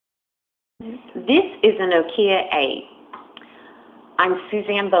This is a Nokia 8. I'm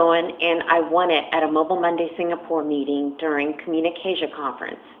Suzanne Bowen, and I won it at a Mobile Monday Singapore meeting during Communication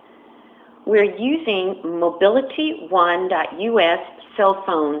Conference. We're using mobility1.us cell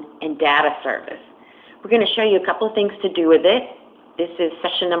phone and data service. We're going to show you a couple of things to do with it. This is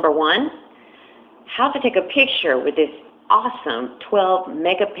session number 1. How to take a picture with this awesome 12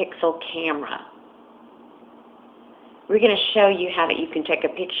 megapixel camera. We're going to show you how that you can take a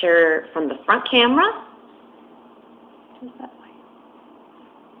picture from the front camera. Just that way.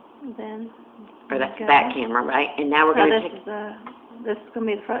 And then, or that's the back camera, right? And now we're going to take this is going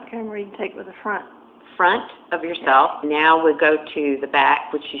to be the front camera you can take with the front of yourself. Yes. Now we'll go to the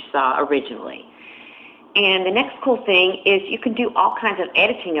back, which you saw originally. And the next cool thing is you can do all kinds of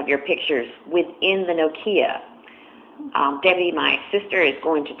editing of your pictures within the Nokia. Debbie, my sister, is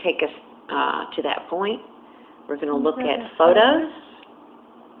going to take us to that point. We're going to look at photos.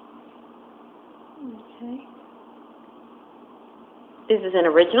 Okay. This is an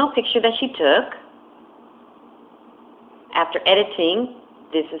original picture that she took. After editing,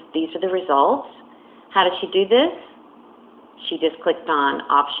 these are the results. How did she do this? She just clicked on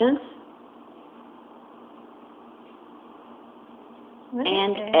Options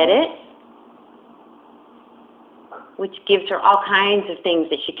and Edit, which gives her all kinds of things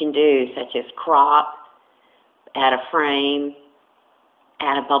that she can do, such as crop, add a frame,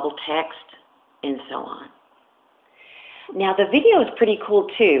 add a bubble text, and so on. Now the video is pretty cool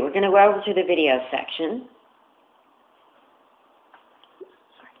too. We're going to go over to the video section.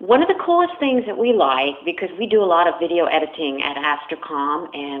 One of the coolest things that we like, because we do a lot of video editing at Astrocom,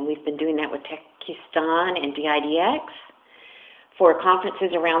 and we've been doing that with Techistan and DIDX for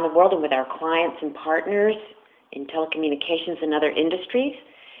conferences around the world and with our clients and partners in telecommunications and other industries.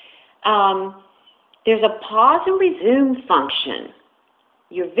 There's a pause and resume function.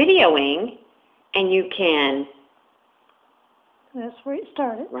 You're videoing, and you can... That's where it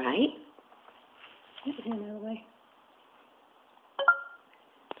started. Right. Get the hand out of the way.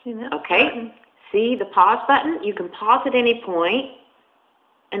 See that okay. button? See the pause button? You can pause at any point,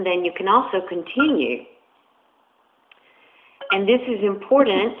 and then you can also continue. And this is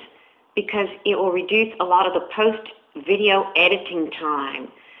important because it will reduce a lot of the post-video editing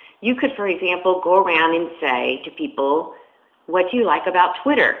time. You could, for example, go around and say to people, what do you like about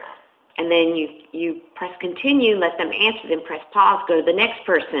Twitter? And then you press continue, let them answer, then press pause, go to the next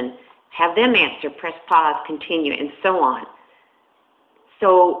person, have them answer, press pause, continue, and so on.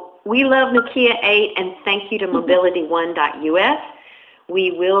 So we love Nokia 8, and thank you to mobility1.us.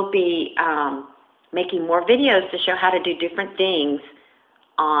 We will be making more videos to show how to do different things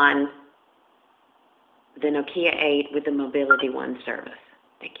on the Nokia 8 with the Mobility 1 service.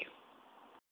 Thank you.